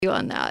you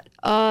on that.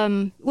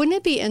 Wouldn't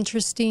it be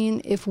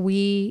interesting if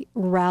we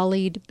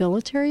rallied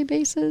military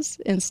bases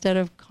instead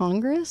of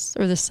Congress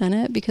or the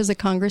Senate? Because the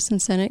Congress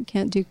and Senate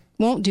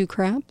won't do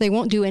crap. They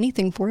won't do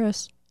anything for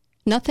us.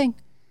 Nothing.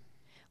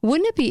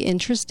 Wouldn't it be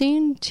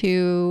interesting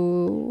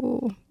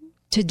to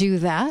do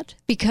that?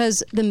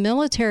 Because the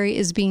military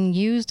is being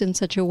used in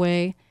such a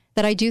way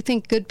that I do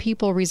think good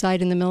people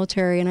reside in the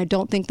military, and I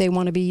don't think they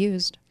want to be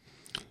used.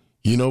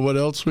 You know what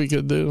else we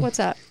could do? What's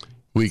that?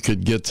 We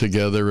could get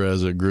together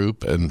as a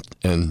group and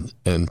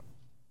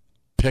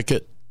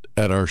picket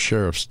at our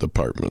sheriff's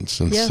departments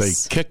and say,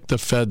 kick the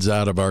feds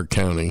out of our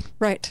county.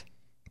 Right.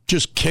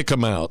 Just kick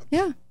them out.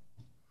 Yeah.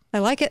 I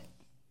like it.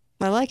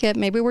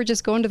 Maybe we're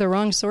just going to the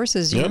wrong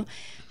sources. You know?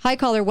 Hi,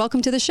 caller.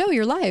 Welcome to the show.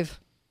 You're live.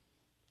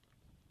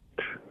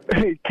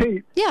 Hey,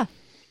 Kate. Yeah.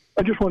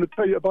 I just want to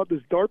tell you about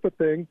this DARPA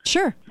thing.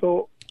 Sure.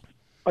 So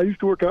I used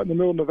to work out in the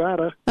middle of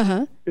Nevada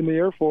in the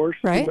Air Force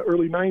in the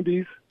early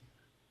 90s.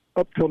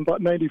 Up till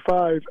about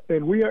 95,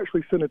 and we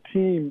actually sent a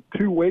team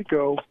to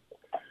Waco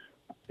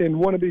in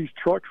one of these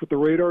trucks with the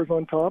radars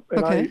on top,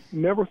 and I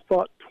never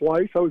thought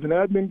twice. I was an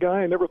admin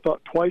guy. I never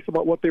thought twice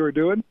about what they were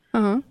doing.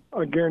 I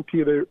guarantee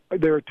you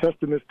they were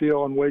testing this deal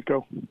on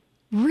Waco.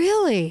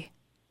 Really?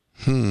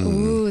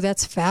 Ooh,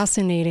 that's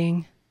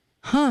fascinating.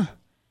 Huh.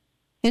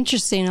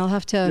 Interesting. I'll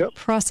have to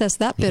process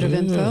that bit of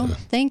info.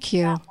 Thank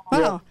you.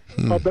 Wow.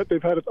 I'll bet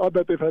they've had it.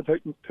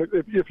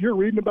 If you're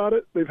reading about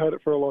it, they've had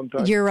it for a long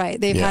time. You're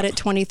right. They've had it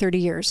 20, 30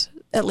 years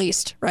at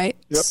least, right?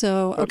 Yep.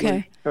 So,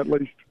 okay. At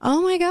least.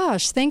 Oh my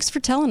gosh. Thanks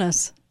for telling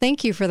us.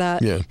 Thank you for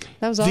that. Yeah.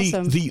 That was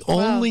awesome. The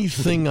only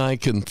thing I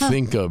can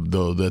think of,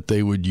 though, that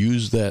they would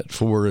use that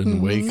for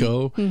in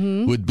Waco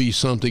would be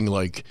something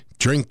like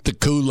drink the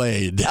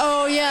Kool-Aid.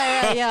 Oh,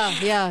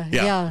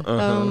 yeah.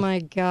 Oh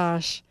my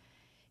gosh.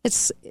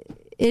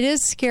 It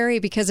is scary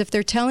because if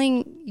they're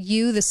telling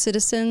you, the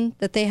citizen,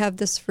 that they have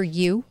this for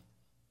you,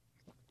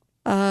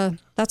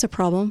 that's a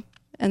problem.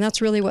 And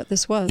that's really what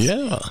this was.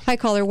 Yeah. Hi,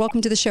 caller.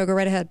 Welcome to the show. Go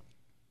right ahead.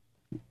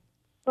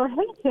 Well,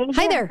 hey, Kate.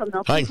 Hi there.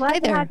 Hi.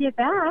 Glad to have you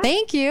back.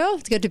 Thank you.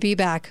 It's good to be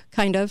back,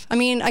 kind of. I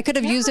mean, I could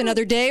have used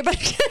another day, but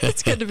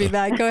it's good to be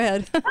back. Go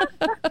ahead. Go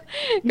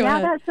ahead.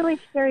 That's really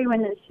scary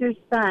when it's your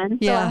son.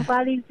 So I'm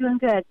glad he's doing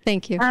good.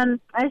 Thank you. I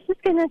was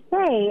just going to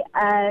say,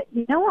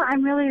 you know what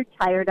I'm really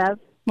tired of?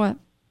 What?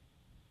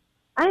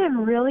 I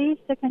am really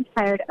sick and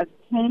tired of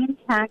paying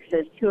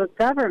taxes to a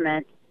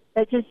government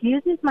that just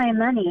uses my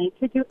money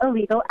to do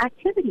illegal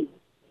activities.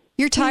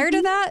 You're tired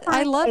of that?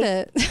 I love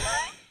it.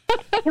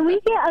 Can we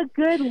get a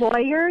good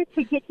lawyer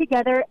to get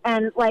together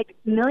and, like,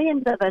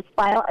 millions of us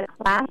file a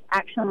class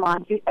action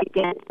lawsuit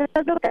against the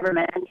federal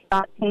government and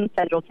stop paying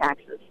federal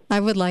taxes? I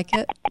would like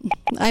it.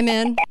 I'm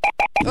in.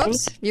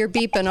 Oops, you're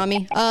beeping on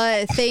me.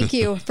 Thank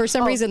you. For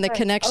some reason, the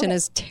connection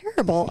is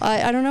terrible.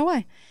 I don't know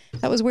why.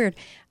 That was weird.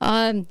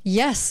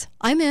 Yes,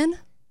 I'm in.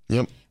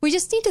 Yep. We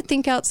just need to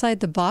think outside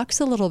the box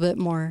a little bit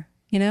more,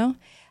 you know?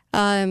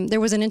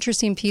 There was an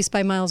interesting piece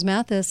by Miles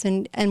Mathis,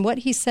 and what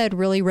he said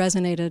really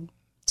resonated.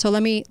 So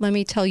let me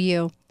tell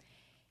you,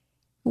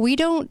 when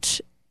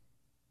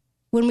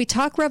we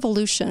talk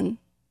revolution,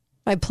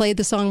 I played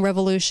the song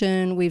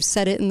Revolution, we've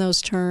said it in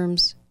those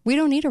terms, we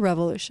don't need a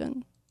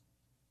revolution.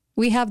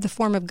 We have the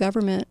form of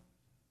government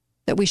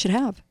that we should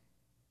have,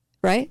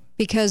 right?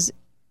 Because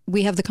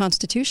we have the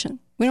Constitution.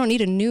 We don't need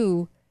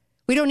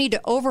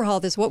to overhaul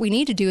this. What we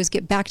need to do is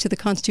get back to the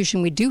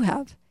Constitution we do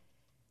have.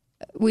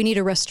 We need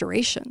a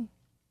restoration.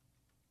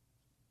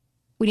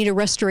 We need a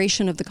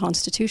restoration of the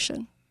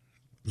Constitution.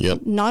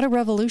 Yep. Not a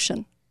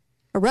revolution.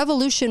 A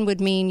revolution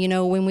would mean, you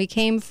know, when we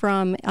came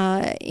from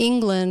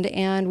England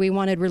and we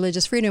wanted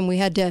religious freedom, we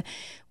had to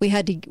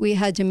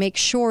make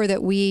sure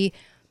that we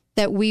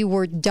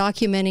were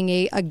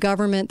documenting a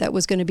government that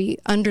was going to be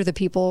under the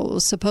people it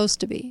was supposed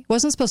to be. It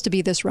wasn't supposed to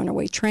be this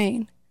runaway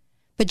train.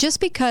 But just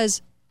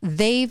because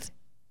they've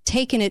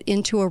taken it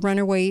into a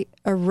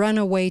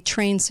runaway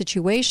train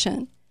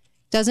situation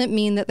doesn't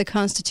mean that the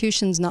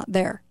Constitution's not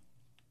there.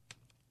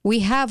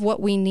 We have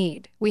what we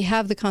need. We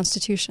have the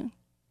Constitution.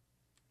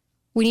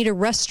 We need a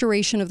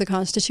restoration of the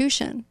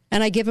Constitution.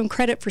 And I give him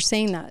credit for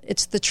saying that.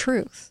 It's the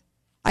truth.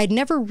 I'd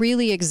never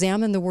really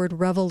examined the word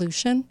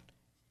revolution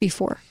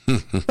before,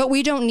 but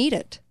we don't need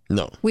it.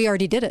 No. We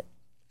already did it.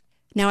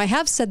 Now, I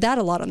have said that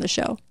a lot on the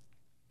show.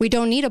 We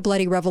don't need a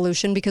bloody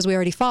revolution because we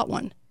already fought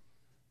one.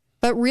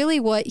 But really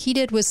what he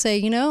did was say,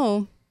 you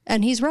know,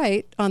 and he's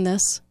right on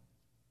this,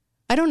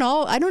 I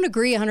don't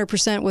agree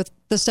 100% with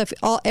the stuff,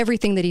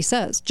 everything that he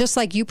says. Just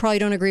like you probably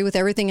don't agree with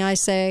everything I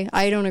say.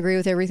 I don't agree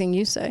with everything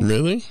you say.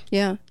 Really?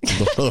 Yeah.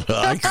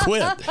 I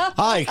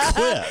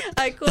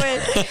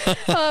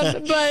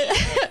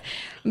quit.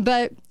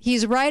 But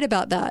he's right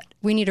about that.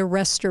 We need a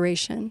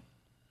restoration.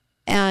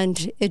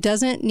 And it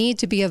doesn't need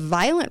to be a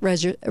violent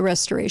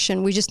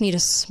restoration. We just need a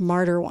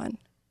smarter one.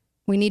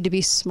 We need to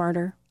be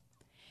smarter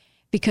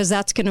because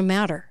that's going to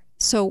matter.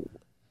 So,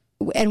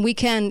 and we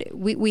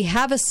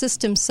have a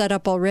system set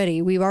up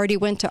already. We've already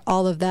went to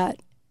all of that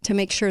to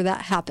make sure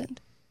that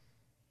happened.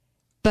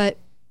 But,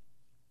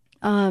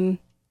 so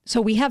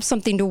we have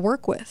something to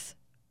work with.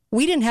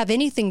 We didn't have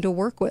anything to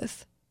work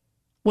with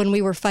when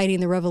we were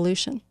fighting the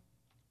revolution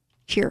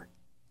here.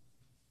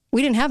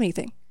 We didn't have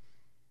anything.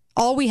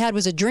 All we had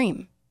was a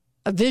dream,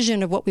 a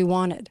vision of what we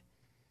wanted.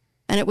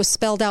 And it was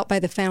spelled out by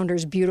the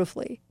founders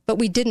beautifully. But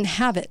we didn't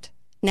have it.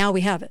 Now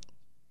we have it.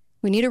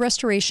 We need a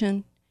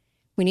restoration.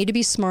 We need to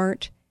be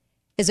smart.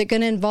 Is it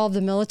going to involve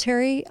the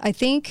military? I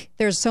think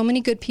there's so many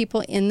good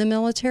people in the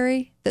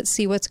military that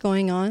see what's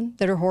going on,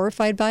 that are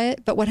horrified by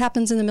it. But what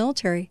happens in the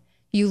military?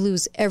 You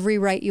lose every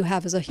right you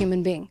have as a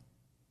human being.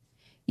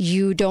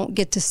 You don't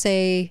get to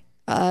say,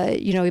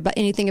 about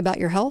anything about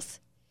your health.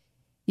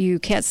 You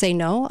can't say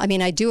no. I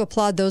mean, I do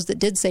applaud those that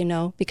did say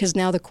no, because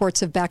now the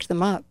courts have backed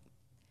them up.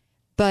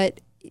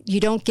 But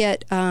you don't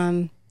get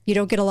a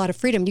lot of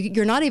freedom.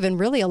 You're not even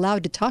really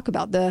allowed to talk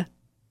about the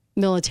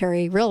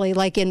military, really,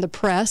 like in the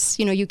press.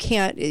 You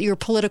can't, your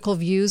political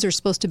views are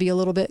supposed to be a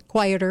little bit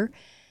quieter.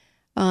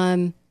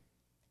 And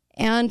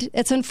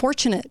it's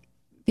unfortunate,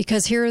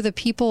 because here are the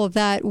people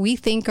that we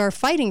think are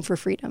fighting for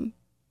freedom.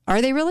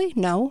 Are they really?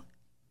 No.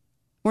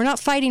 We're not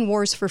fighting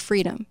wars for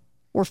freedom.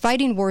 We're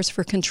fighting wars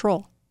for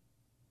control.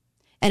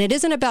 And it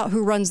isn't about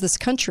who runs this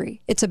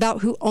country. It's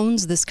about who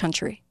owns this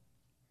country.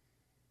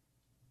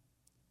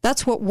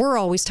 That's what we're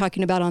always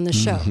talking about on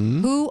this show.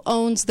 Who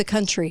owns the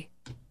country?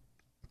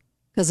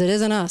 Because it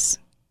isn't us.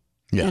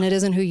 Yeah. And it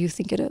isn't who you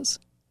think it is.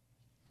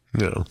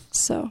 No.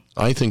 So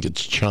I think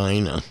it's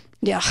China.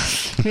 Yeah.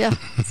 Yeah.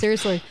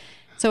 Seriously.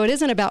 So it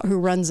isn't about who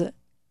runs it.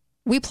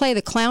 We play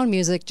the clown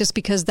music just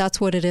because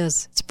that's what it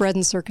is. It's bread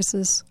and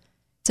circuses.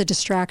 It's a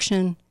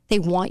distraction. They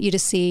want you to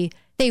see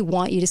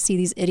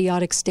these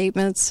idiotic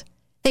statements.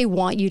 They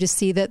want you to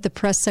see that the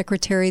press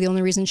secretary, the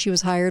only reason she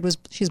was hired was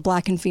she's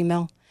black and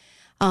female,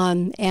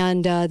 and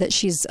that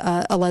she's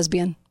a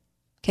lesbian.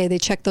 Okay, they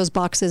check those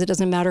boxes. It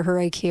doesn't matter her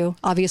IQ.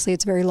 Obviously,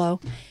 it's very low.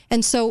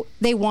 And so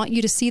they want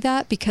you to see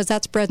that, because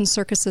that's bread and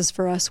circuses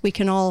for us. We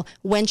can all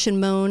wench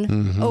and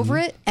moan over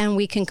it, and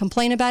we can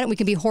complain about it. We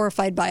can be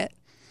horrified by it.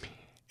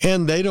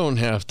 And they don't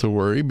have to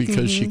worry,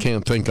 because she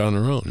can't think on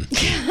her own.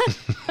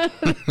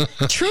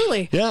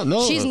 Truly. Yeah,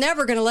 no. She's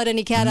never going to let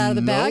any cat out of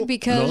the bag,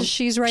 because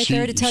she's right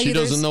there to tell you. She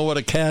doesn't know what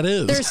a cat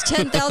is. There's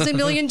 10,000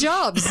 million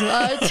jobs,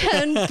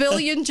 10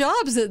 billion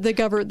jobs that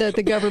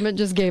the government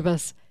just gave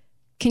us.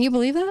 Can you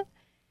believe that?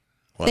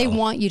 Wow. They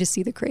want you to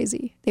see the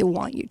crazy. They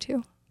want you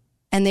to.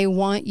 And they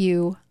want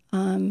you,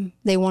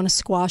 they want to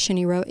squash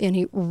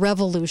any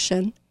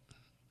revolution.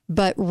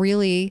 But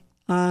really,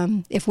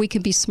 if we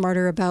can be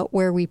smarter about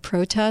where we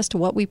protest,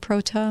 what we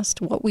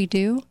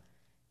do,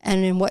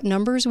 and in what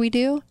numbers we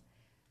do,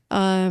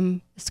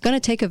 it's going to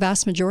take a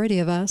vast majority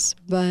of us,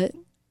 but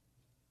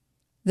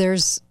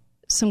there's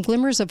some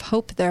glimmers of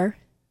hope there,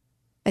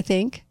 I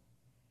think.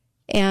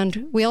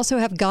 And we also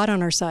have God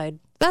on our side.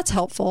 That's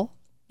helpful,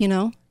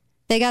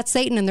 They got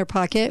Satan in their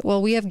pocket.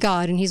 Well, we have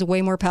God, and he's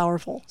way more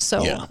powerful.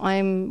 So yeah.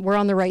 We're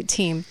on the right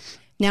team.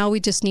 Now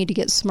we just need to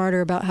get smarter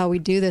about how we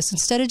do this.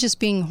 Instead of just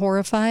being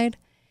horrified,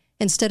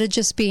 instead of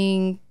just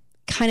being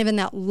kind of in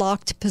that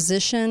locked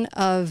position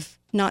of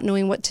not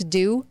knowing what to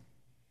do,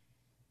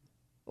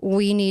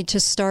 we need to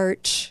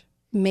start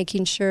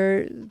making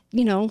sure,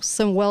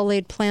 some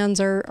well-laid plans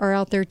are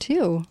out there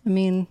too. I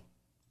mean,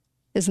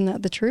 isn't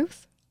that the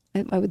truth?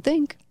 I would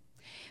think.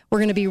 We're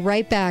going to be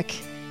right back.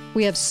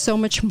 We have so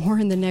much more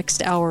in the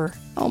next hour.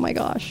 Oh my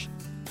gosh.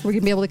 We're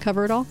going to be able to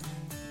cover it all?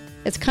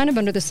 It's kind of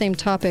under the same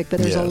topic, but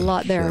there's a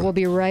lot there. Sure. We'll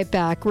be right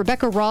back.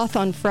 Rebecca Roth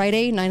on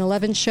Friday,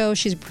 9/11 show.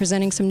 She's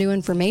presenting some new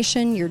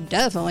information. You're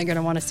definitely going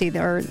to want to see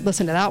or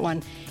listen to that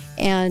one.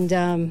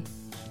 And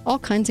all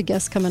kinds of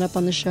guests coming up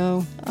on the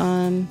show.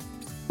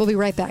 We'll be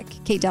right back.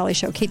 Kate Daly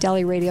Show,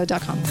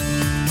 KateDalyRadio.com.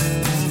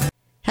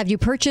 Have you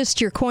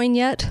purchased your coin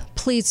yet?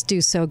 Please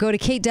do so. Go to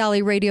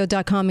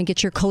KateDalyRadio.com and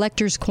get your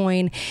collector's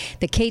coin,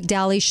 the Kate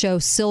Daly Show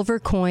silver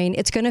coin.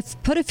 It's going to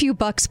put a few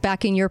bucks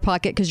back in your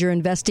pocket because you're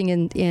investing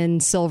in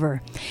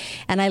silver.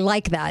 And I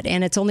like that.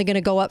 And it's only going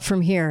to go up from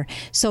here.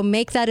 So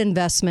make that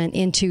investment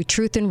into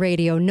truth and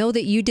radio. Know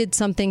that you did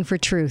something for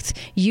truth.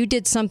 You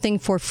did something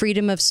for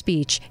freedom of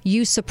speech.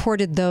 You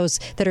supported those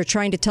that are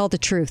trying to tell the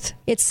truth.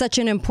 It's such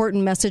an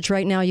important message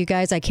right now, you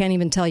guys. I can't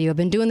even tell you. I've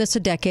been doing this a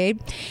decade,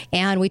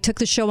 and we took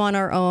the show on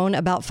our own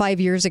about 5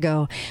 years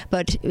ago.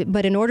 But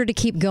in order to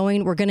keep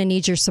going, we're going to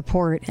need your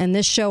support. And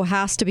this show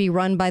has to be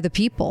run by the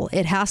people.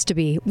 It has to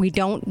be.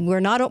 We're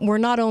not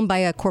owned by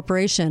a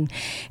corporation.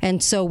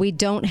 And so we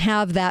don't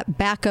have that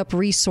backup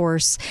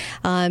resource.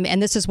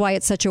 And this is why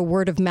it's such a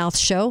word of mouth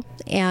show.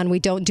 And we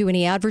don't do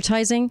any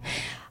advertising.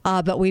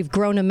 But we've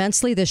grown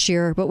immensely this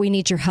year, but we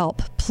need your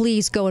help.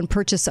 Please go and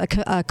purchase a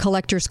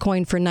collector's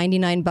coin for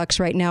 $99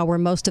 right now, where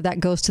most of that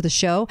goes to the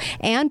show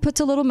and puts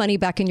a little money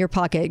back in your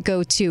pocket.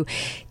 Go to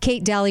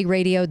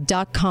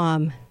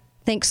KateDalyRadio.com.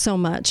 Thanks so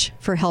much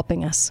for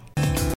helping us.